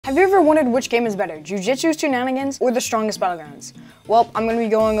Have you ever wondered which game is better, Jujutsu, Shenanigans, or the strongest Battlegrounds? Well, I'm going to be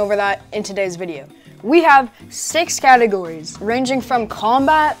going over that in today's video. We have 6 categories, ranging from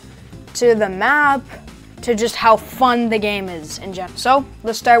combat, to the map, to just how fun the game is in general. So,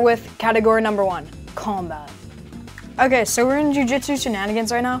 let's start with category number 1, combat. Okay, so we're in Jujutsu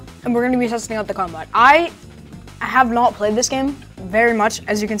Shenanigans right now, and we're going to be testing out the combat. I have not played this game very much,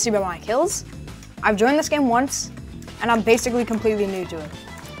 as you can see by my kills. I've joined this game once, and I'm basically completely new to it.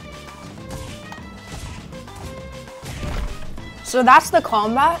 So that's the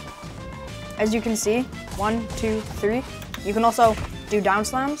combat, as you can see, 1, 2, 3. You can also do down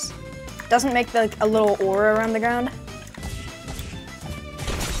slams. Doesn't make like a little aura around the ground.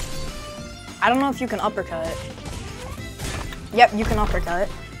 I don't know if you can uppercut it. Yep, you can uppercut it.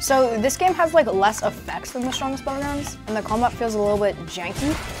 So this game has like less effects than the strongest Battlegrounds, and the combat feels a little bit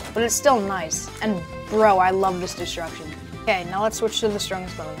janky, but it's still nice. And bro, I love this destruction. Okay, now let's switch to the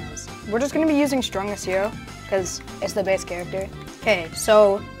strongest Battlegrounds. We're just gonna be using strongest hero, because it's the base character. Okay,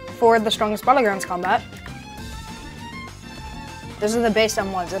 so for the strongest Battlegrounds combat, those are the base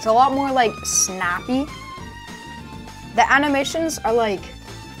M1s. It's a lot more like snappy. The animations are like,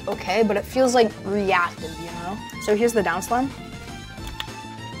 okay, but it feels like reactive, you know? So here's the down slam.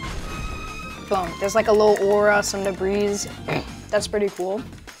 Boom, there's like a little aura, some debris. That's pretty cool.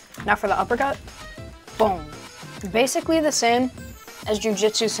 Now for the uppercut, boom. Basically the same as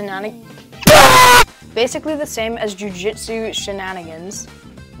Jujutsu Shenanigans. Basically the same as Jujutsu Shenanigans.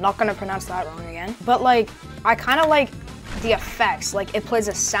 Not gonna pronounce that wrong again. But like, I kinda like the effects. Like it plays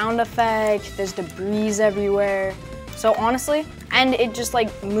a sound effect, there's debris everywhere. So honestly, and it just like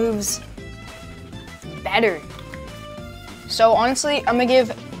moves better. So honestly, I'm gonna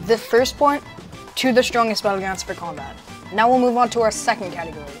give the first point to the strongest Battlegrounds for combat. Now we'll move on to our second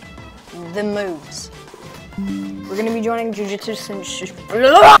category, the moves. We're gonna be joining Jujutsu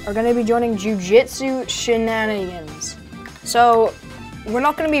Shenanigans. So we're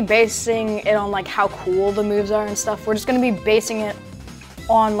not gonna be basing it on like how cool the moves are and stuff. We're just gonna be basing it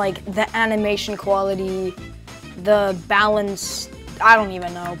on like the animation quality, the balance, I don't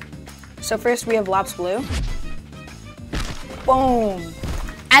even know. So first we have Lapse Blue. Boom.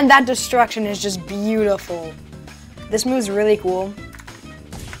 And that destruction is just beautiful. This move's really cool.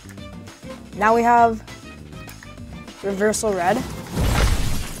 Now we have Reversal Red.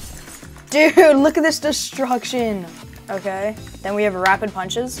 Dude, look at this destruction. Okay, then we have Rapid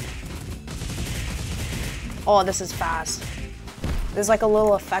Punches. Oh, this is fast. There's like a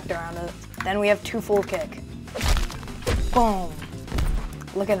little effect around it. Then we have 2 Full Kick. Boom.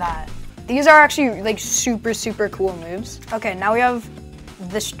 Look at that. These are actually like super cool moves. Okay, now we have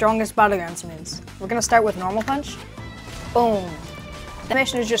the strongest Battlegrounds moves. We're gonna start with Normal Punch. Boom. The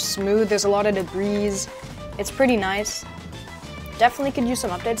animation is just smooth. There's a lot of debris. It's pretty nice. Definitely could use some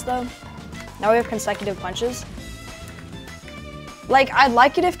updates though. Now we have Consecutive Punches. Like, I'd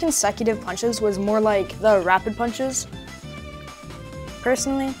like it if Consecutive Punches was more like the Rapid Punches,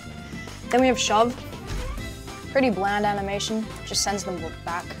 personally. Then we have Shove. Pretty bland animation, just sends them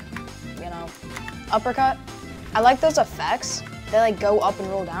back, you know. Uppercut. I like those effects. They like go up and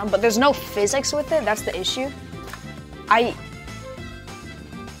roll down, but there's no physics with it. That's the issue.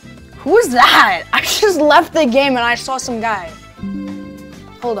 Who was that? I just left the game and I saw some guy.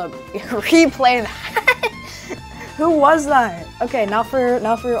 Hold up, replay that. Who was that? Okay, now for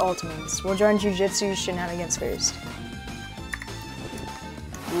your ultimates. We'll join Jujutsu Shenanigans first.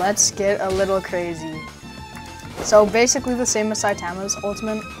 Let's get a little crazy. So basically the same as Saitama's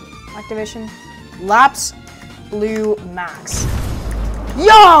ultimate activation. Lapse Blue Max.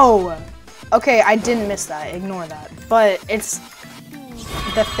 Yo! Okay, I didn't miss that, ignore that. But it's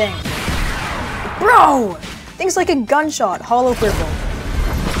the thing. Bro! Thing's like a gunshot, hollow purple.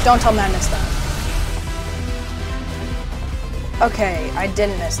 Don't tell me I missed that. Okay, I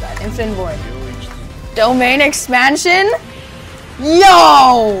didn't miss that. Infinite Void. Domain expansion?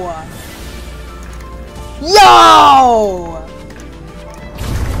 Yo! Yo!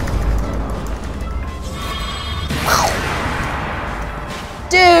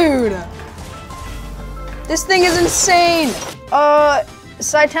 Dude! This thing is insane!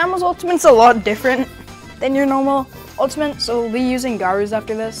 Saitama's ultimate's a lot different than your normal ultimate, so we'll be using Garu's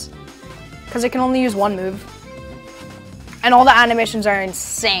after this, because it can only use 1 move. And all the animations are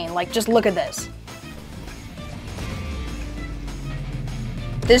insane, like just look at this.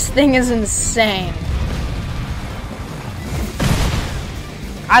 This thing is insane.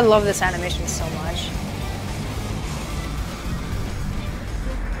 I love this animation so much.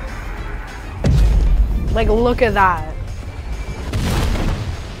 Like, look at that.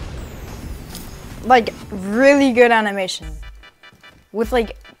 Like, really good animation. With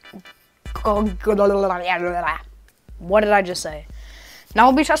like What did I just say? Now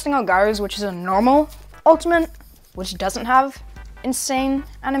we'll be testing out Garu's, which is a normal ultimate, which doesn't have insane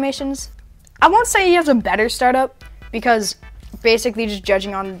animations. I won't say he has a better startup, because basically just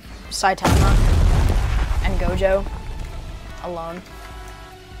judging on Saitama and Gojo alone.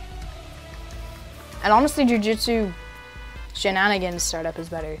 And honestly, Jujutsu Shenanigans startup is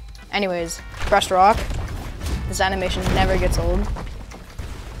better. Anyways, press rock. This animation never gets old.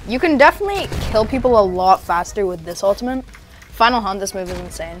 You can definitely kill people a lot faster with this ultimate. Final Hunt, this move is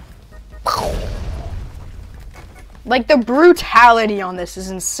insane. Like, the brutality on this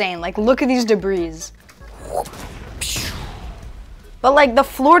is insane. Like, look at these debris. But, like, the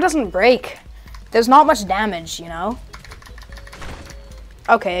floor doesn't break. There's not much damage, you know?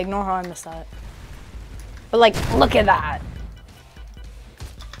 Okay, ignore how I missed that. But, like, look at that.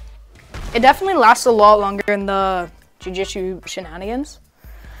 It definitely lasts a lot longer in the Jujutsu Shenanigans.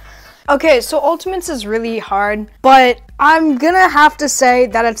 Okay, so Ultimates is really hard, but I'm gonna have to say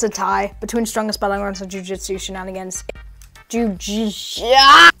that it's a tie between Strongest Battlegrounds and Jujutsu Shenanigans.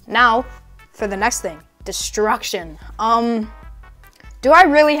 Now, for the next thing, Destruction. Do I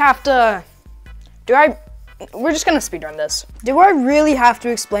really have to, we're just gonna speedrun this. Do I really have to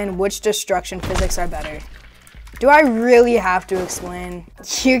explain which destruction physics are better? Do I really have to explain?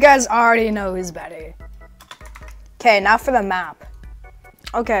 You guys already know who's better. Okay, now for the map.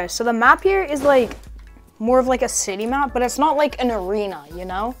 Okay, so the map here is like more of like a city map, but it's not like an arena, you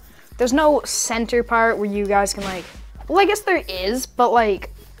know? There's no center part where you guys can like, well, I guess there is, but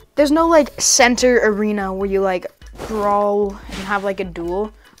like, there's no like center arena where you like brawl and have like a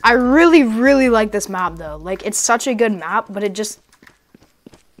duel. I really, really like this map though. Like, it's such a good map, but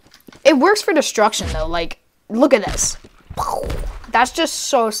it works for destruction though. Like, look at this. That's just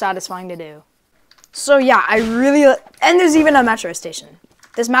so satisfying to do. So yeah, and there's even a metro station.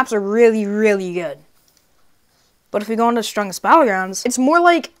 This map's are really, really good. But if we go into Strongest Battlegrounds, it's more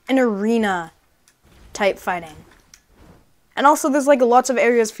like an arena type fighting. And also there's like lots of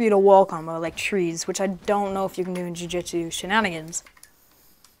areas for you to wall combo, like trees, which I don't know if you can do in Jujutsu Shenanigans.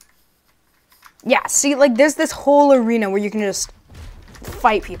 Yeah, see, like there's this whole arena where you can just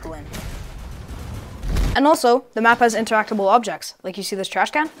fight people in. And also, the map has interactable objects. Like, you see this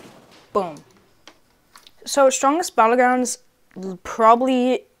trash can? Boom. So, Strongest Battlegrounds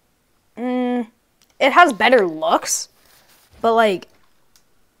probably, it has better looks. But, like,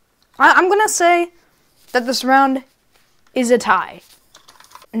 I'm gonna say that this round is a tie.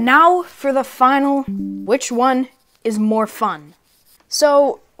 Now, for the final, which one is more fun?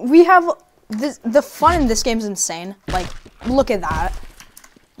 So, we have, the fun in this game is insane. Like, look at that.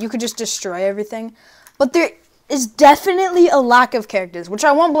 You could just destroy everything. But there is definitely a lack of characters, which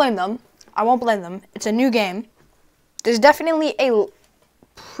I won't blame them. I won't blame them. It's a new game. There's definitely a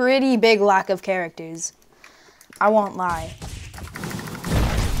pretty big lack of characters. I won't lie.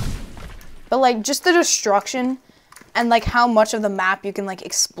 But like, just the destruction and like how much of the map you can like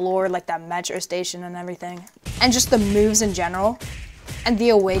explore, like that metro station and everything. And just the moves in general. And the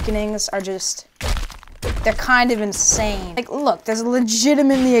awakenings are just, they're kind of insane. Like, look, there's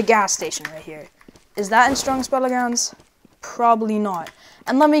legitimately a gas station right here. Is that in Strongest Battlegrounds? Probably not.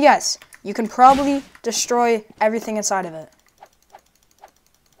 And let me guess, you can probably destroy everything inside of it.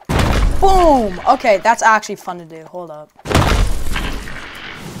 Boom! Okay, that's actually fun to do. Hold up.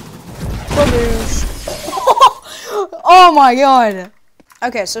 Oh my god!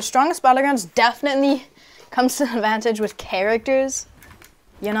 Okay, so Strongest Battlegrounds definitely comes to an advantage with characters.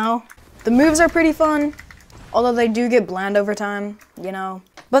 You know? The moves are pretty fun, although they do get bland over time, you know?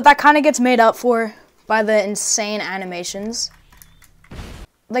 But that kind of gets made up for by the insane animations.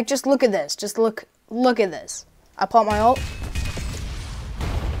 Like, just look at this. Just look at this. I pop my ult.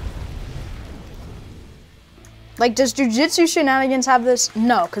 Like, does Jujutsu Shenanigans have this?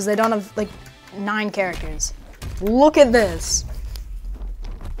 No, because they don't have, like, 9 characters. Look at this.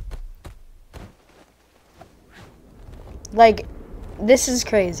 Like, this is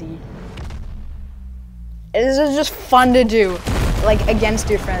crazy. This is just fun to do, like, against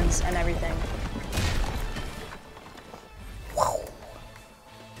your friends and everything.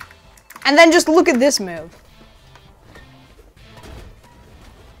 And then just look at this move.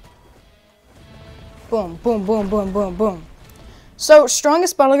 Boom, boom, boom, boom, boom, boom. So,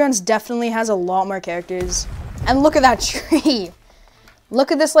 Strongest Battlegrounds definitely has a lot more characters. And look at that tree.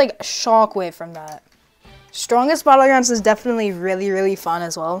 Look at this, like, shockwave from that. Strongest Battlegrounds is definitely really, really fun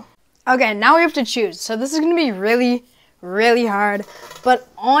as well. Okay, now we have to choose. So this is going to be really, really hard. But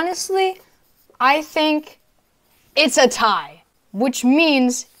honestly, I think it's a tie. Which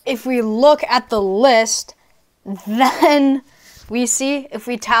means if we look at the list, then we see, if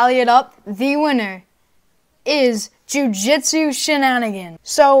we tally it up, the winner is Jujutsu Shenanigans.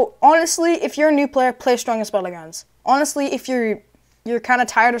 So honestly, if you're a new player, play Strongest Battlegrounds. Honestly, if you're kind of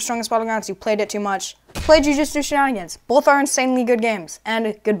tired of Strongest Battlegrounds, you played it too much, play Jujutsu Shenanigans. Both are insanely good games,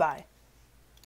 and goodbye.